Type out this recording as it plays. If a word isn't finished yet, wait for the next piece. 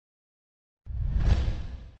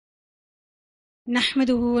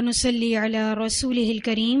نحمده ونصلي على رسوله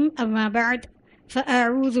الكريم أما بعد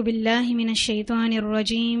فأعوذ بالله من الشيطان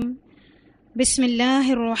الرجيم بسم الله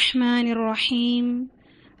الرحمن الرحيم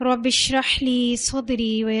رب اشرح لي صدري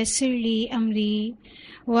ويسر لي أمري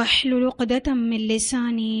واحلل عقدة من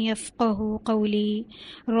لساني يفقهوا قولي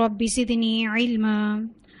رب زدني علما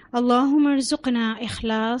اللهم ارزقنا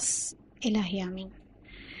اخلاص الہی آمین۔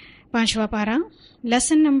 پانچواں پارہ،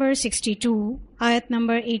 لیسن نمبر 62، آیت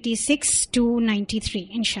نمبر 86 to 93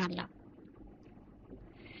 انشاءاللہ۔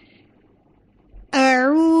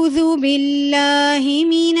 اعوذ باللہ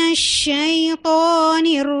من الشیطان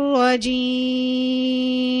الرجیم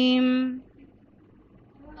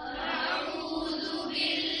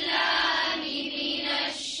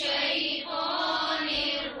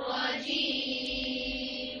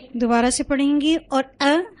دوبارہ سے پڑھیں گے، اور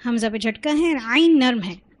حمزہ پہ جھٹکا ہے، عین نرم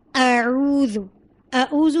ہے۔ اعوذ،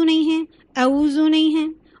 اعوذ نہیں ہے، اعوذ نہیں ہے،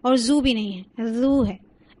 اور زو بھی نہیں ہے، ذو ہے۔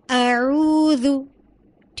 اعوذ،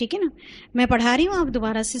 ٹھیک ہے نا؟ میں پڑھا رہی ہوں، آپ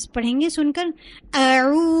دوبارہ سے پڑھیں گے سن کر۔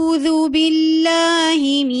 اعوذ باللہ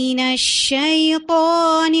من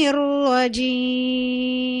الشیطان الرجیم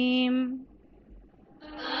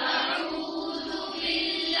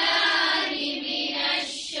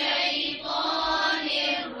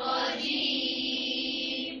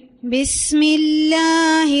بسم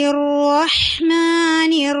اللہ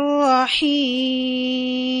الرحمن الرحیم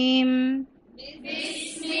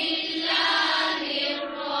بسم اللہ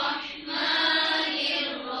الرحمن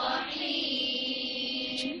الرحیم۔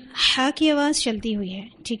 ہا کی آواز چلتی ہوئی ہے،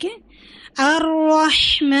 ٹھیک ہے؟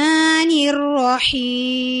 الرحمن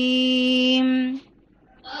الرحیم،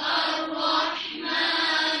 الرحمن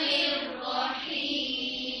الرحیم۔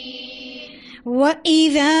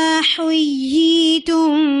 وَإِذَا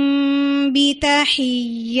حُيِّيتُم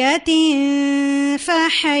بِتَحِيَّةٍ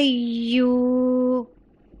فَحَيُّوا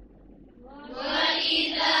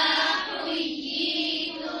وَإِذَا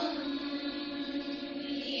حُيِّيتُم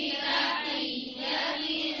بِتَحِيَّةٍ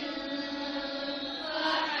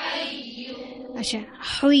فَحَيُّوا۔ اچھا،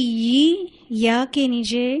 حُيِّ یا کے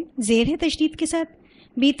نیچے زیر ہے تشدید کے ساتھ،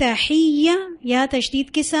 بِتَحِيَّہ یا تشدید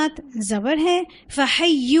کے ساتھ زبر ہے،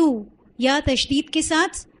 فَحَيُّوا یا تشدید کے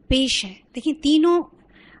ساتھ پیش ہے۔ دیکھیں تینوں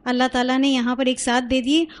اللہ تعالیٰ نے یہاں پر ایک ساتھ دے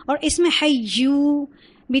دیے، اور اس میں حیو،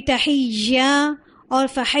 بتحیہ اور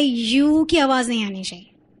فحیو کی آواز نہیں آنی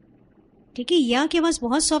چاہیے، ٹھیک ہے؟ یا کی آواز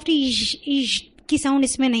بہت سافٹ کی ساؤنڈ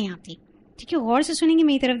اس میں نہیں آتی، ٹھیک ہے؟ غور سے سنیں گے،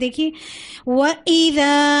 میری طرف دیکھیے۔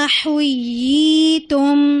 وَإِذَا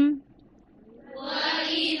حُيِّيتُم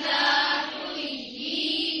وَإِذَا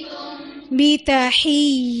حُيِّيتُم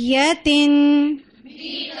بِتَحِيَّةٍ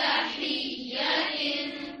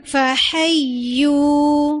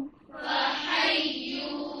فَحَيُّوا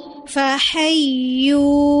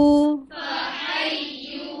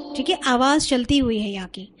ٹھیک ہے؟ آواز چلتی ہوئی ہے، یا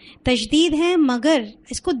کی تشدید ہے، مگر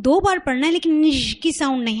اس کو 2 بار پڑھنا ہے، لیکن نش کی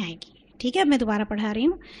ساؤنڈ نہیں آئے گی، ٹھیک ہے؟ اب میں دوبارہ پڑھا رہی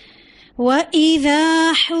ہوں۔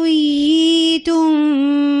 وَإِذَا حُيِّيتُم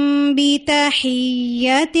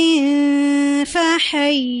بِتَحِيَّةٍ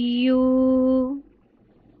فَحَيُّوا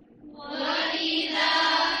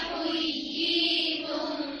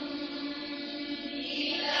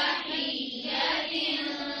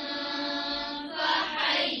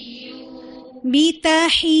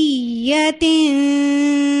بِتَحِيَّةٍ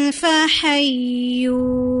فَحَيُّوا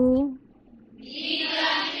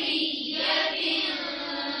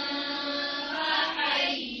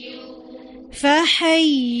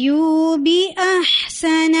فَحَيُّوا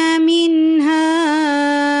بِأَحْسَنَ مِنْهَا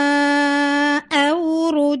أَوْ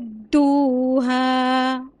رُدُّوهَا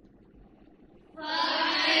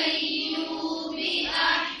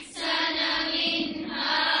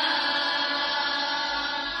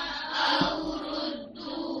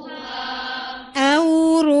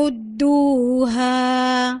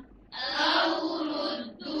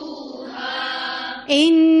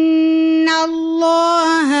إِنَّ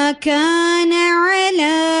اللَّهَ كَانَ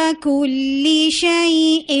عَلَى كُلِّ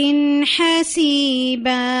شَيْءٍ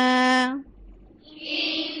حَسِيبًا۔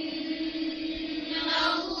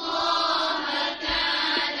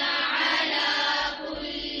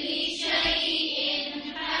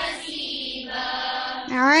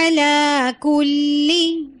 عَلَى كُلِّ،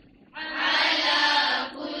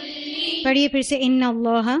 پڑھیے پھر سے، ان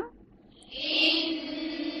اللہ،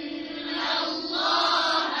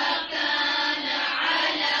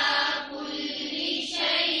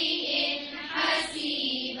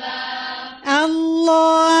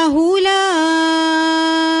 اللہ لا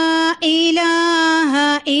الہ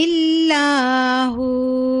الا ہو،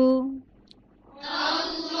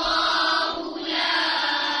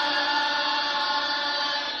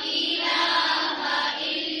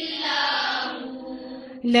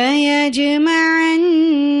 لَيَجْمَعَنَّكُمْ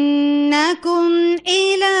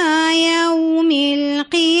إِلَى يَوْمِ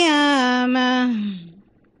الْقِيَامَةِ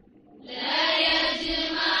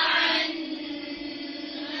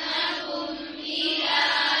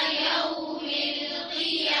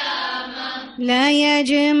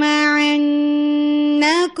لَيَجْمَعَنَّكُمْ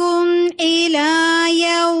إِلَى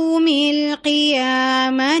يَوْمِ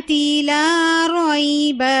الْقِيَامَةِ لَا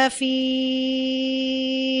رَيْبَ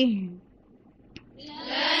فِيهِ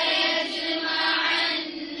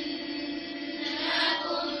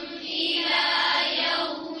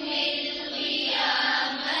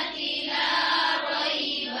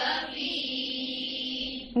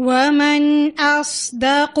وَمَنْ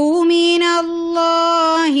أَصْدَقُ مِنَ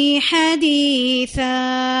اللَّهِ حَدِيثًا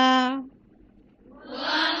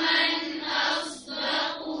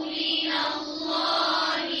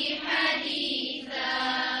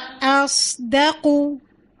اصدق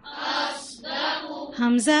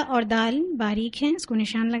حمزہ اور دال باریک ہیں، اس کو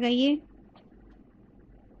نشان لگائیے.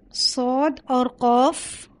 صاد اور قاف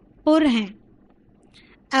پر ہیں.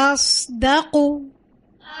 اصدق،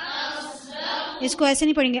 اس کو ایسے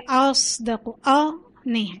نہیں پڑھیں گے اصدق،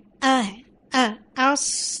 نہیں ہے، ہے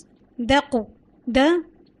اصدق، دو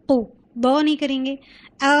نہیں کریں گے.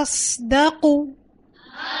 اصدق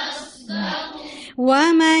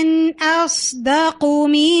ومن أصدق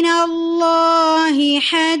من الله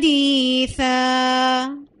حديثا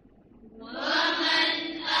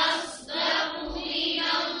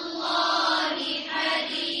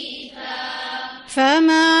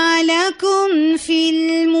فما لكم في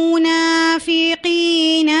المنافقين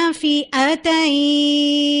فئتين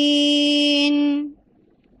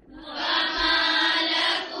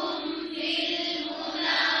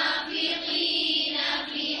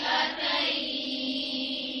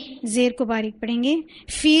زیر کو باریک پڑھیں گے.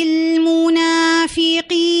 فی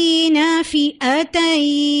المنافقین فئتین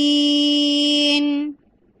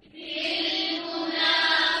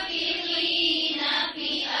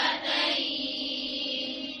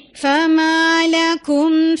فما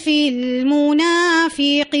لکم فی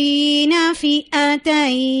المنافقین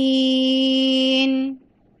فئتین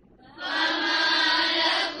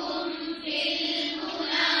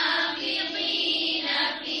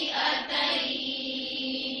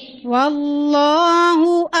واللہ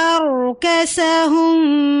ارکسہم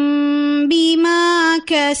بما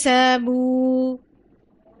کسبوا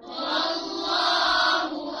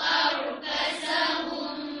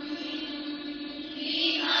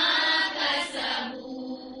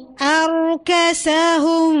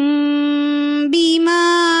ارکسہم بما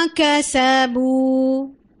کسبوا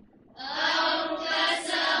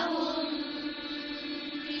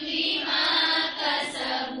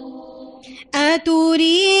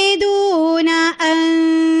أتريدون أن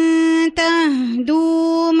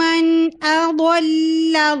تهدوا من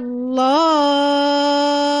أضل الله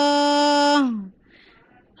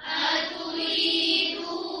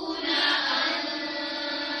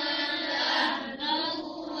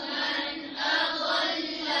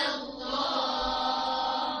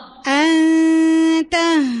أن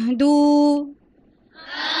تهدوا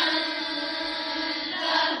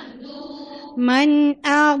من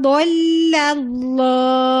أضل الله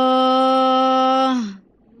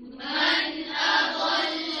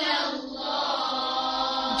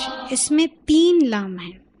اس میں 3 لام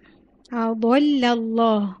ہیں. اضل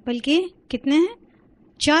اللہ بلکہ کتنے ہیں؟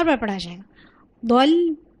 4 بار پڑھا جائے گا. ضل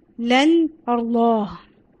لل اور اللہ.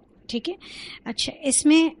 ٹھیک ہے. اچھا اس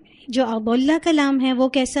میں جو اضل کا لام ہے وہ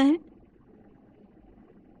کیسا ہے؟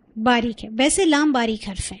 باریک ہے. ویسے لام باریک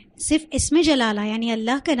حرف ہے، صرف اس میں جلالہ یعنی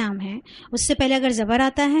اللہ کا نام ہے، اس سے پہلے اگر زبر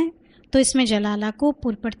آتا ہے تو اس میں جلالہ کو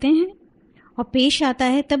پر پڑھتے ہیں، اور پیش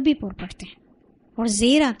آتا ہے تب بھی پر پڑھتے ہیں، اور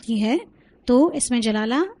زیر آتی ہے تو اس میں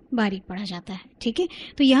جلالہ باریک پڑھا جاتا ہے. ٹھیک ہے.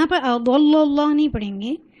 تو یہاں پر اضل اللہ نہیں پڑھیں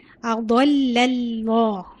گے، اضل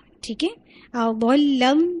اللہ. ٹھیک ہے. اضل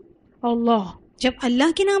اللہ جب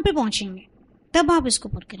اللہ کے نام پہ پہنچیں گے تب آپ اس کو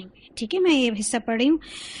پر کریں گے. ٹھیک ہے. میں یہ حصہ پڑھ رہی ہوں.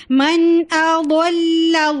 من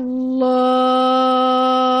اضل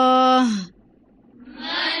اللہ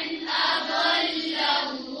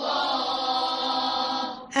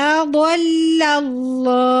اضل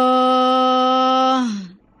اللہ.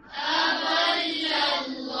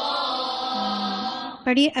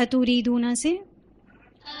 پڑھیے اتریدون سے.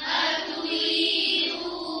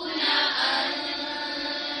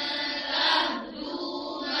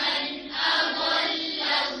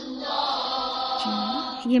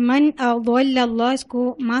 یہ من اضل اللہ اس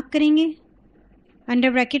کو مارک کریں گے، انڈر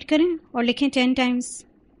بریکٹ کریں اور لکھیں 10 ٹائمز.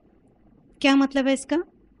 کیا مطلب ہے اس کا؟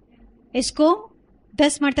 اس کو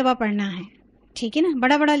 10 مرتبہ پڑھنا ہے. ٹھیک ہے نا.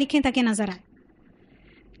 بڑا بڑا لکھیں تاکہ نظر آئے.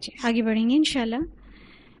 آگے بڑھیں گے انشاءاللہ.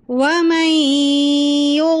 ومن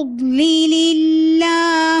يضلل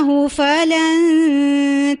الله فلن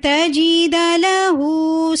تجد له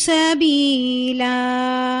سبيلا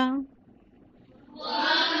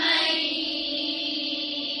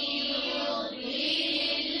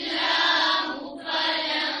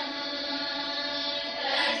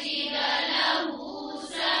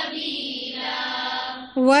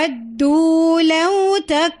ودوا لو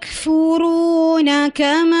تكفرون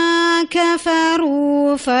كما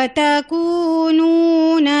كفروا فتكونون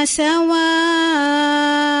سواء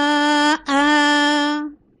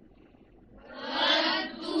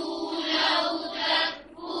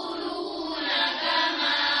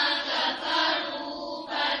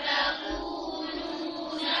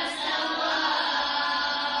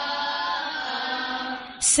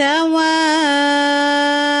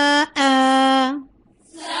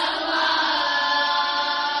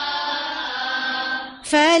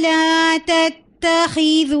فلا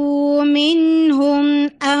تتخذوا منهم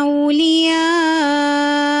أولياء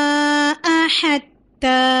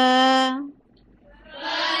حتى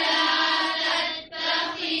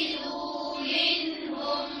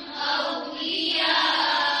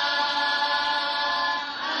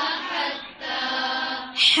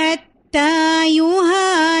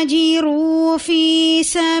يهاجروا في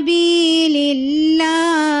سبيل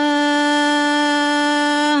الله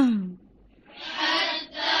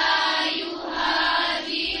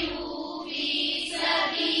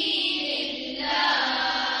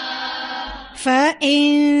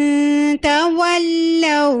فإن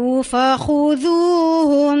تولوا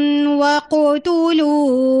فخذوهم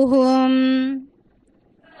وقتلوهم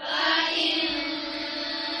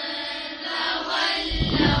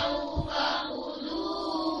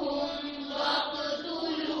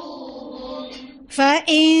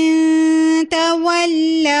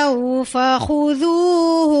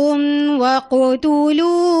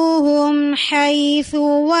حيث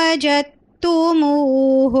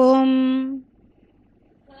وجدتموهم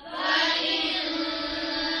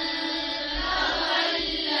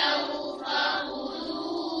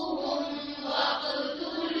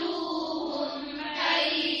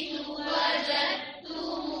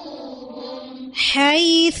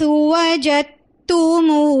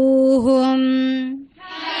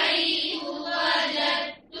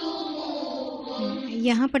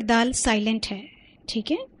यहाँ पर दाल साइलेंट है,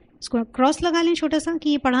 ठीक है, इसको क्रॉस लगा लें छोटा सा कि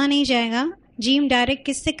ये पढ़ा नहीं जाएगा। जीम डायरेक्ट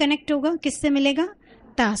किससे कनेक्ट होगा, किससे मिलेगा,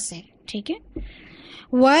 ता से, ठीक है।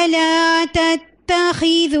 वला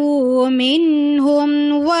तत्तखिज़ू मिनहुम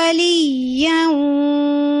वलिय्यन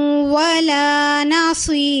वला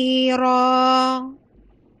नसीरा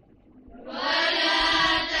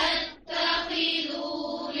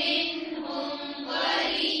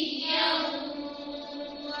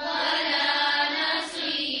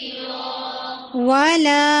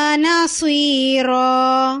ولا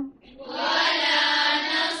نصيرا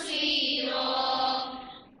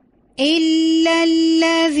إلا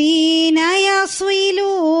الذين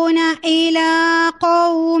يصلون إلى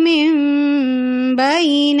قوم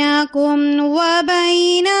بينكم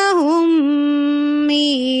وبينهم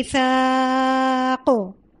ميثاق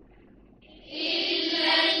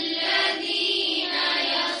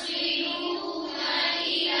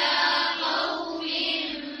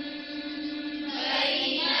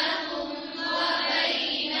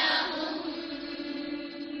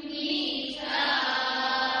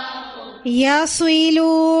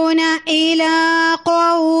يصلون إلى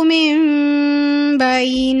قوم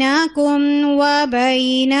بينكم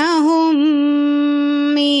وبينهم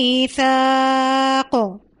ميثاق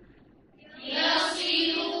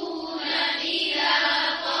يصلون إلى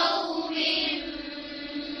قوم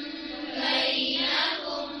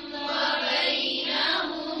بينكم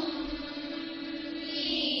وبينهم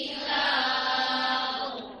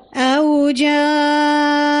ميثاق أو جاءوكم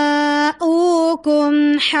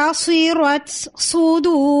حصرت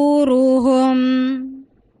صدورهم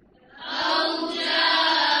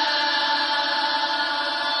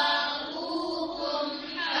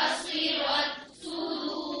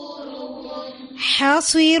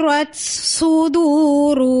حصرت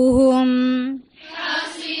صدورهم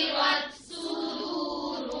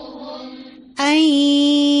أن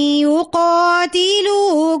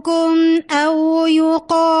يقاتلوكم أو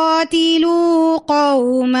يقاتلوا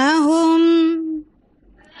قومهم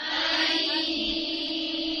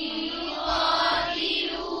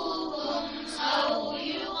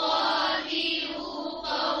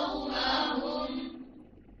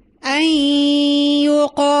أن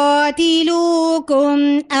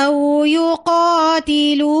يقاتلوكم أو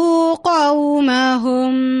يقاتلوا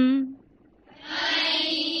قومهم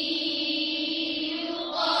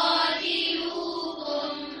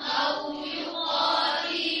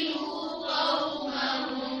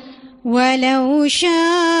وَلَوْ شَاءَ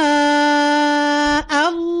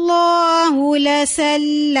اللَّهُ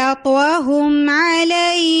لَسَلَّطَهُمْ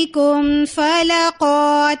عَلَيْكُمْ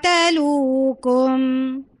فَلَقَاتَلُوكُمْ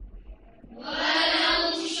وَلَوْ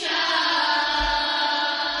شَاءَ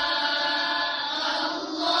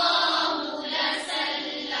اللَّهُ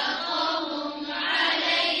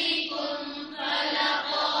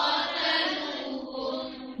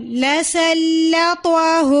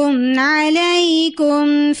لَسَلَّطَهُمْ عَلَيْكُمْ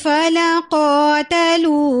فَلَقَاتَلُوكُمْ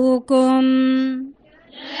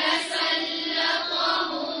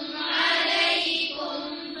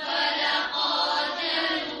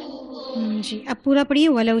جی اب پورا پڑھیے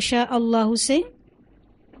وَلَوْ شَاءَ اللہ سے.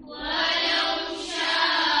 وَلَوْ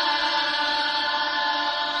شَاءَ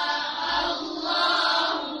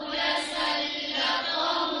اللَّهُ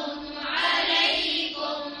لَسَلَّطَهُمْ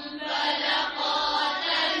عَلَيْكُمْ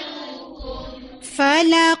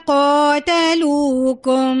فَلَقَاتَلُوكُمْ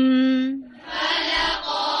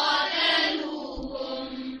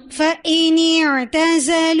فَإِنِ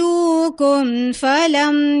اعْتَزَلُوكُمْ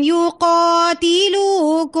فَلَمْ يُقَاتِلُوكُمْ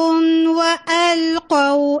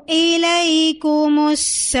وَأَلْقَوْا إِلَيْكُمُ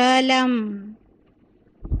السَّلَمَ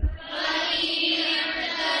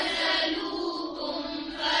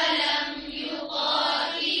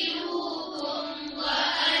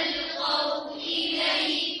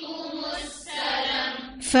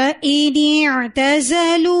فَإِنِ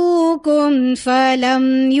اعْتَزَلُوكُمْ فَلَمْ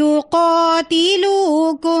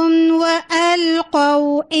يُقَاتِلُوكُمْ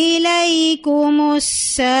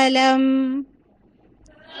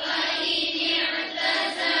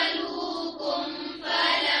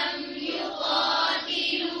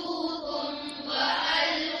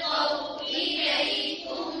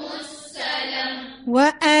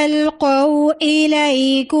وَأَلْقَوْا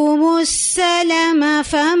إِلَيْكُمُ السَّلَمَ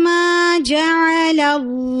فَمَا جَعَلَ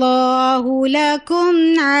اللَّهُ لَكُمْ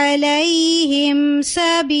عَلَيْهِمْ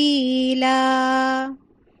سَبِيلًا.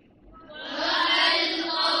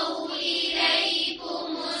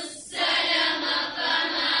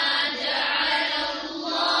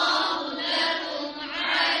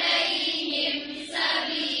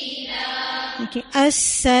 دیکھیے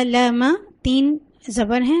السلام تین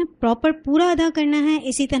زبر ہیں، پراپر پورا ادا کرنا ہے.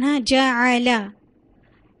 اسی طرح جعل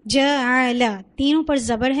تینوں پر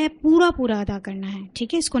زبر ہے، پورا ادا کرنا ہے. ٹھیک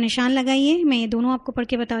ہے، اس کو نشان لگائیے. میں یہ دونوں آپ کو پڑھ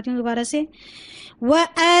کے بتاتی ہوں دوبارہ سے.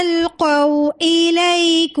 وَأَلْقَوْا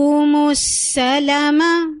إِلَيْكُمُ السَّلَمَ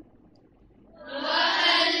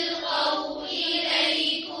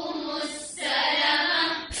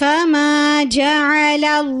فَمَا جَعَلَ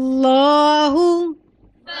اللَّهُ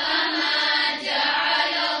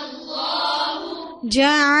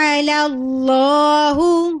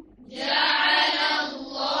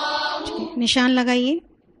نشان لگائیے،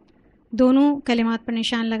 دونوں کلمات پر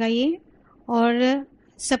نشان لگائیے اور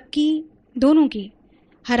سب کی دونوں کی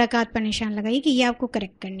حرکات پر نشان لگائیے کہ یہ آپ کو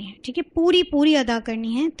کریکٹ کرنی ہے. ٹھیک ہے، پوری ادا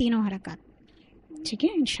کرنی ہے تینوں حرکات. ٹھیک ہے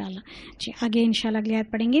انشاءاللہ. جی آگے انشاءاللہ اگلی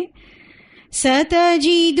آیت پڑھیں گے.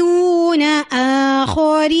 سَتَجِدُونَ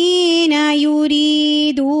آخَرِينَ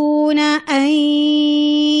يُرِيدُونَ أَن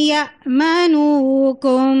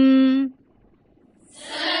يَأْمَنُوكُمْ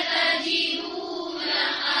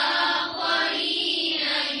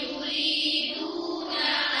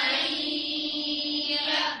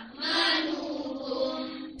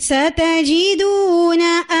ستجدون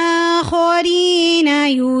آخرين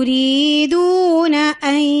يريدون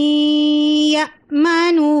أن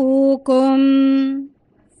يأمنوكم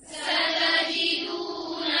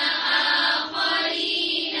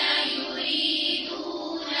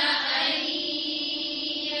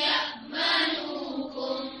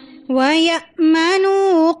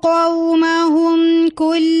وَيَأْمَنُوا قَوْمَهُمْ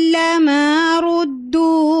كُلَّمَا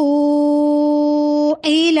رُدُّوا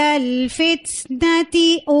إِلَى الْفِتْنَةِ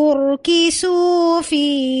أُرْكِسُوا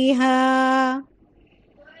فِيهَا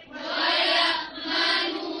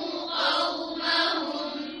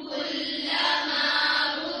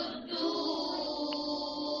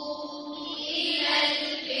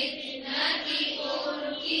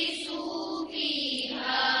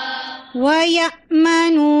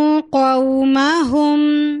وَيَأْمَنُوا قَوْمَهُمْ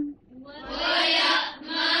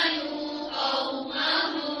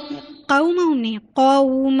نہیں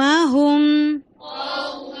قومهم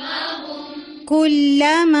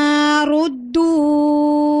كُلَّمَا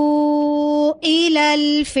رُدُّوا إِلَى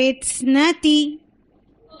الْفِتْنَةِ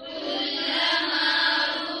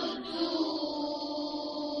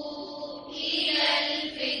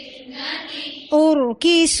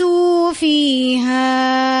أُرْكِسُوا فِيهَا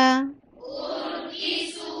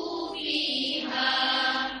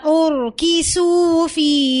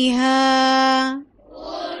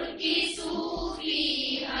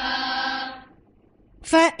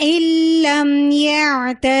فإن لم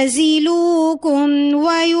يعتزلوكم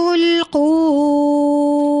ويلقوا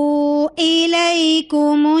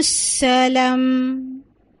إليكم السلام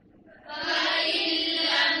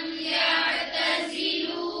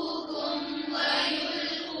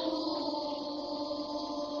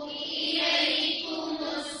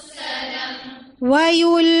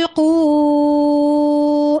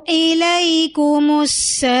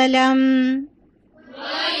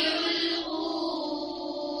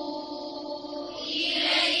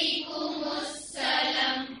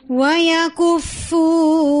ويكفوا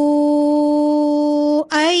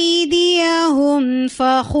أيديهم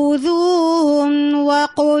فخذوهم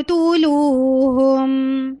واقتلوهم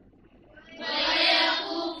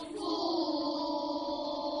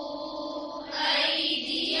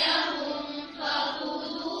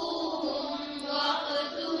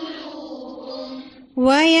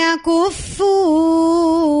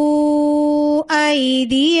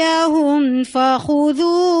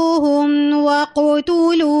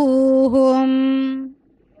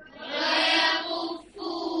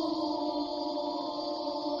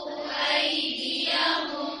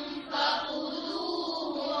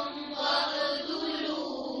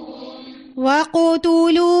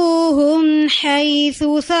واقتلوهم حيث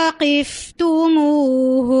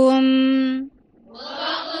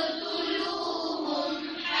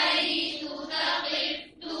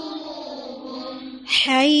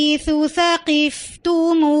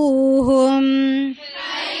ثقفتموهم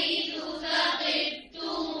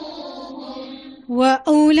وأولئكم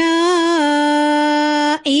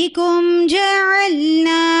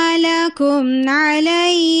جعلنا لكم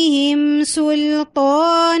عليهم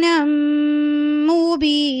سلطانا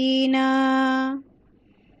مبينا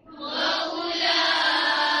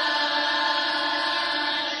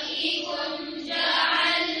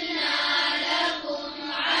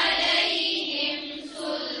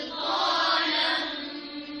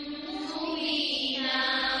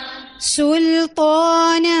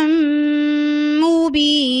سلطانا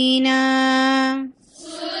مبينا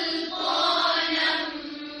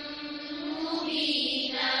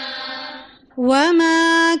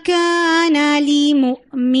وما كان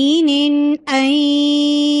لمؤمن أن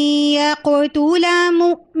يقتل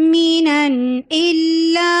مؤمنا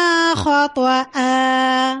إلا خطأ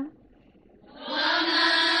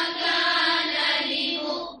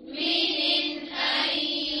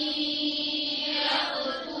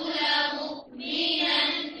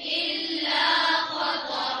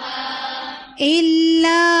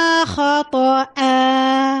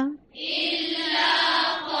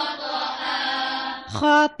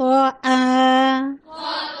خطأ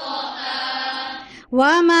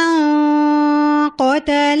ومن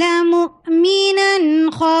قتل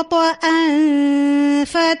مؤمنا خطأ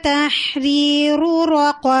فتحرير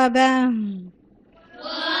رقبة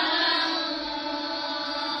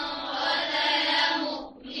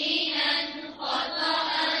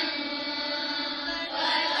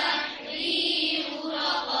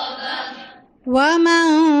ومن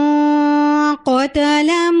قتل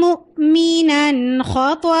مؤمنا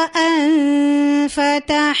خطأ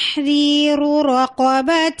فتحرير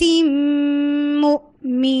رقبة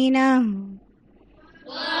مؤمنة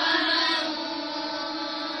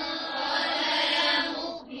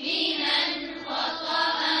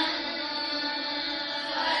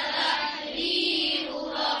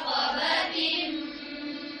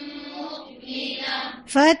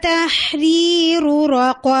فتحرير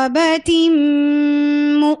رقبة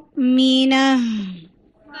مؤمنة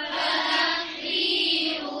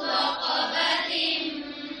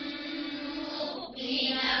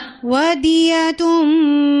ودية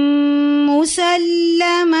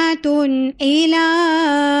مسلمة إلى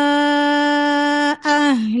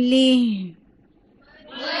أهله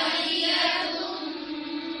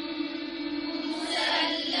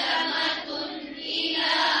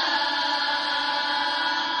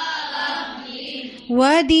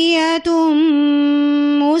ودية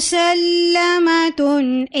مسلمة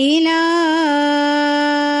إلى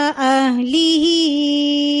أهله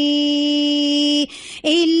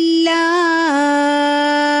إلا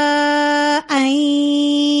أن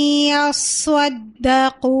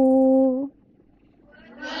يصدقوا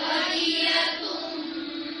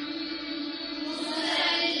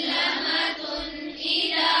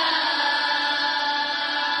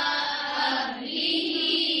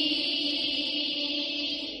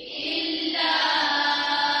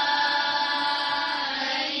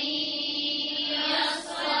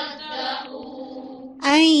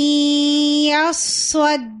أن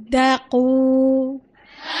يصدقوا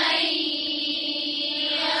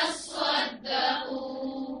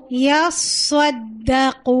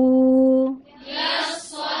يصدقوا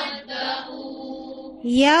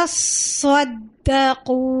यस्सद्दक़ू।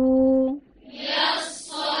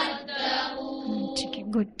 ठीक है,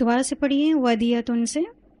 गुड। दोबारा से पढ़िए वदियतुन से।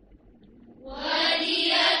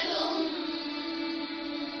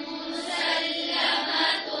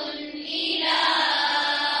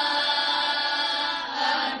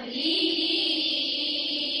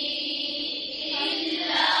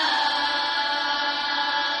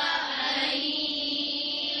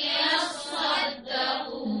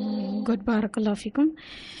 गुड, बारकल्लाहु फीकुम।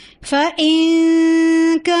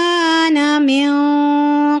 फ़इन कान मिन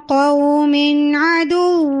क़ौमिन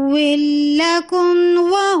अदुव्विन लकुम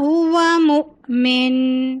व हुवा मुअमिन।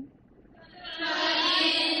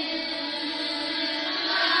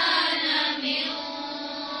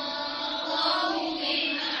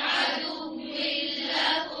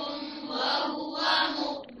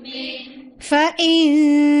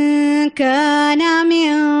 फ़इन कान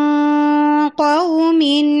मिन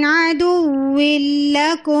क़ौमिन अदुव्विन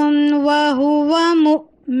लकुम व हुवा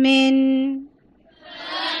मुअमिन।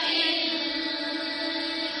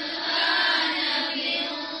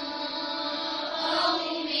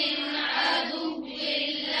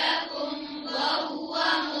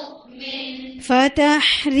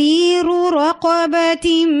 فتحرير رقبة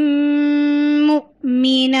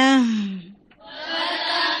مؤمنة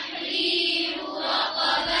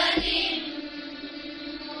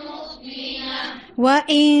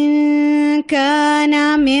وإن كان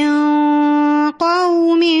من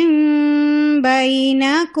قوم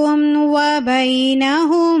بينكم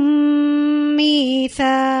وبينهم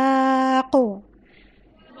ميثاق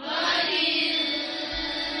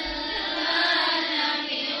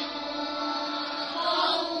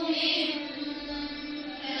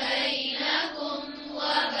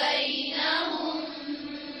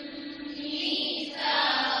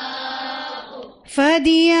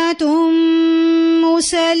فدية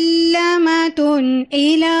مسلمة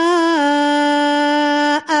إلى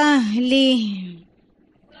أهله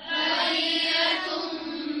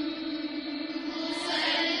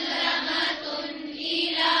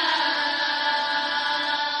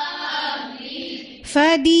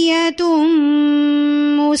فدية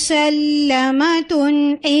مسلمة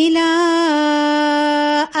إلى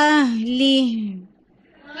أهله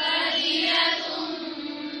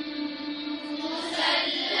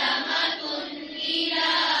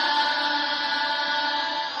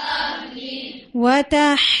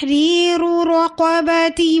وتحرير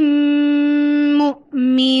رقبة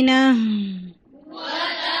مؤمنة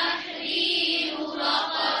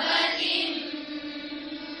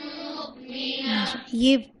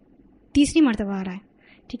ये तीसरी मर्तबा आ रहा है,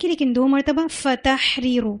 ठीक है, लेकिन 2 मर्तबा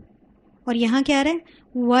फ़तहरीरु और यहाँ क्या आ रहा है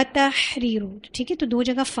वतहरीरु, ठीक है। तो 2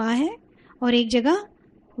 जगह फ़ा है और 1 जगह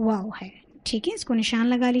वाव है, ठीक है, इसको निशान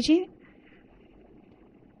लगा लीजिए।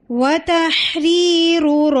 وتحرير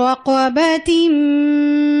رقبة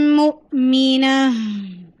مؤمنة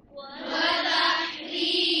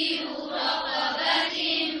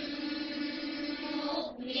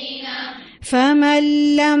فمن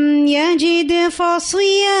لم يجد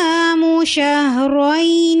فصيام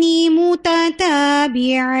شهرين متتابعين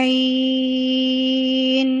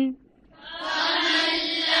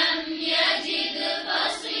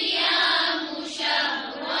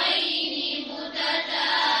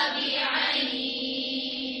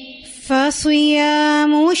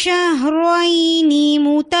فصيام شهرين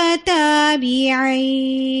متتابعين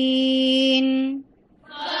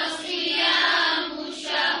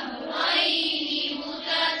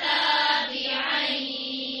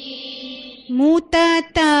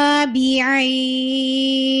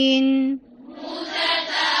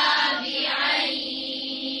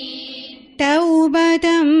توبة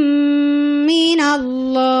من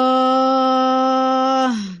الله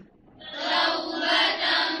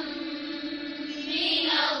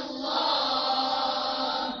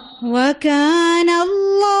وكان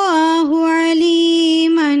الله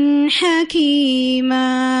عليما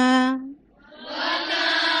حكيما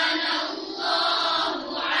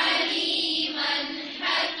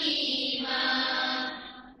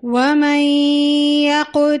ومن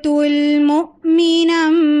يقتل مؤمنا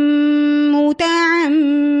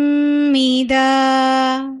متعمدا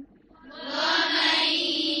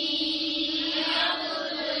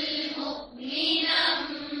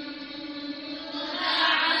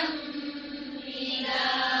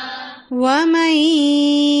ومن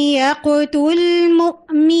يقتل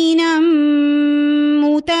مؤمنا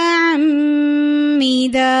متعمدا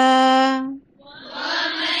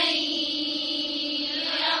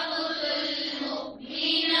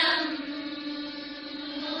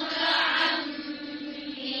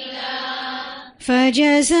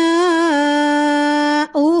فجزاء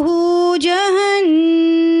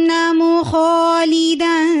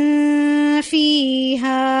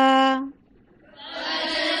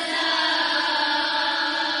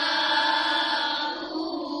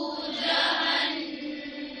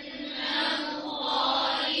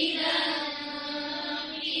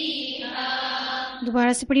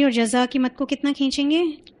دوبارہ سے پڑھیے. اور جزا کی مد کو کتنا کھینچیں گے؟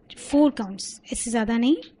 4 counts، اس سے زیادہ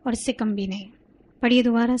نہیں اور اس سے کم بھی نہیں. پڑھیے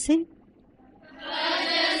دوبارہ سے.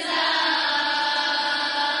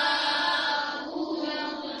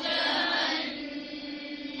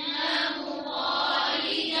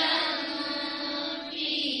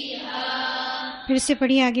 پھر سے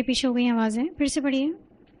پڑھیے، آگے پیچھے ہو گئی آوازیں، پھر سے پڑھیے.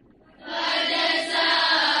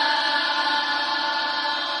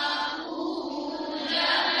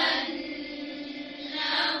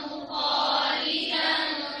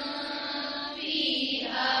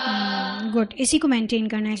 گڈ، اسی کو مینٹین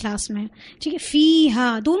کرنا ہے کلاس میں. ٹھیک ہے، فی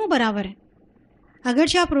ہا دونوں برابر ہیں،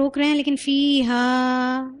 اگرچہ آپ روک رہے ہیں لیکن فی ہا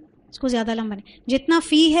اس کو زیادہ لمبا نہیں. جتنا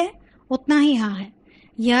فی ہے اتنا ہی ہا ہے.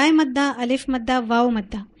 یا مدہ، الف مدہ، واو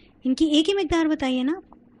مدہ، ان کی ایک ہی مقدار بتائیے نا.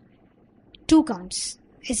 2 counts،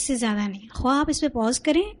 اس سے زیادہ نہیں. خواہ آپ اس پہ پاز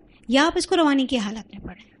کریں یا آپ اس کو روانی کی حالت میں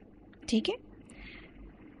پڑھیں. ٹھیک ہے.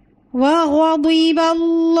 وَغَضِبَ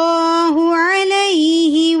اللَّهُ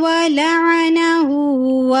عَلَيْهِ وَلَعَنَهُ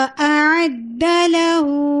وَأَعَدَّ لَهُ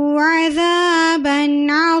عَذَابًا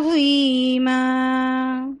عَظِيمًا.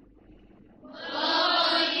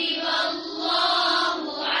 وَغَضِبَ اللَّهُ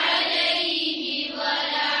عَلَيْهِ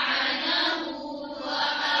وَلَعَنَهُ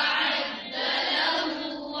وَأَعَدَّ لَهُ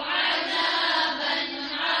عَذَابًا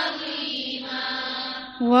عَظِيمًا.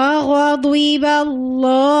 وَغَضِبَ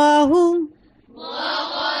اللَّهُ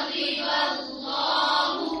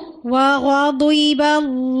وَغَضِبَ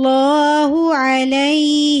اللَّهُ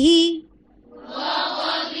عَلَيْهِ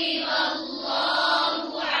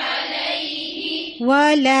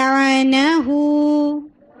وَلَعَنَهُ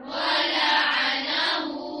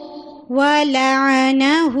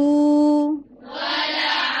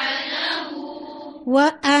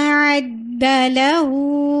وَأَعَدَّ لَهُ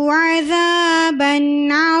عَذَابًا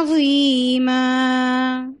عَظِيمًا.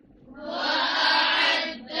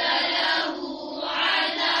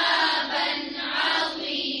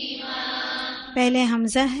 پہلے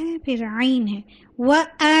حمزہ ہے پھر عین ہے.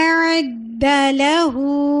 وَأَعَدَّ لَهُ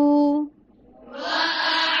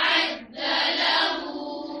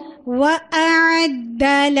وَأَعَدَّ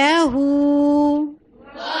لَهُ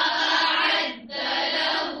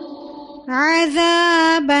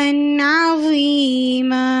عَذَابًا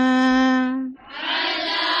عَظِيمًا.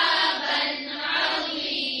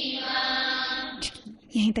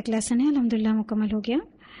 یہیں تک لیسن ہے، الحمدللہ مکمل ہو گیا.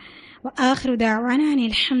 وآخر دعوانا ان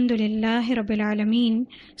الحمد للہ رب العالمین.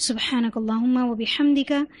 سبحانک اللہم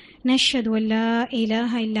وبحمدک نشہد ان لا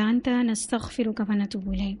الہ الا انت نستغفرک ونتوب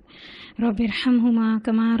الیک. رب ارحمہما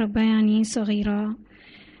کما ربیانی صغیرا.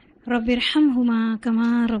 رب ارحمہما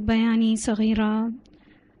کما ربیانی صغیرا.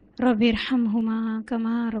 رب ارحمہما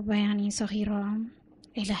کما ربیانی صغیرا.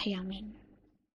 الہی آمین.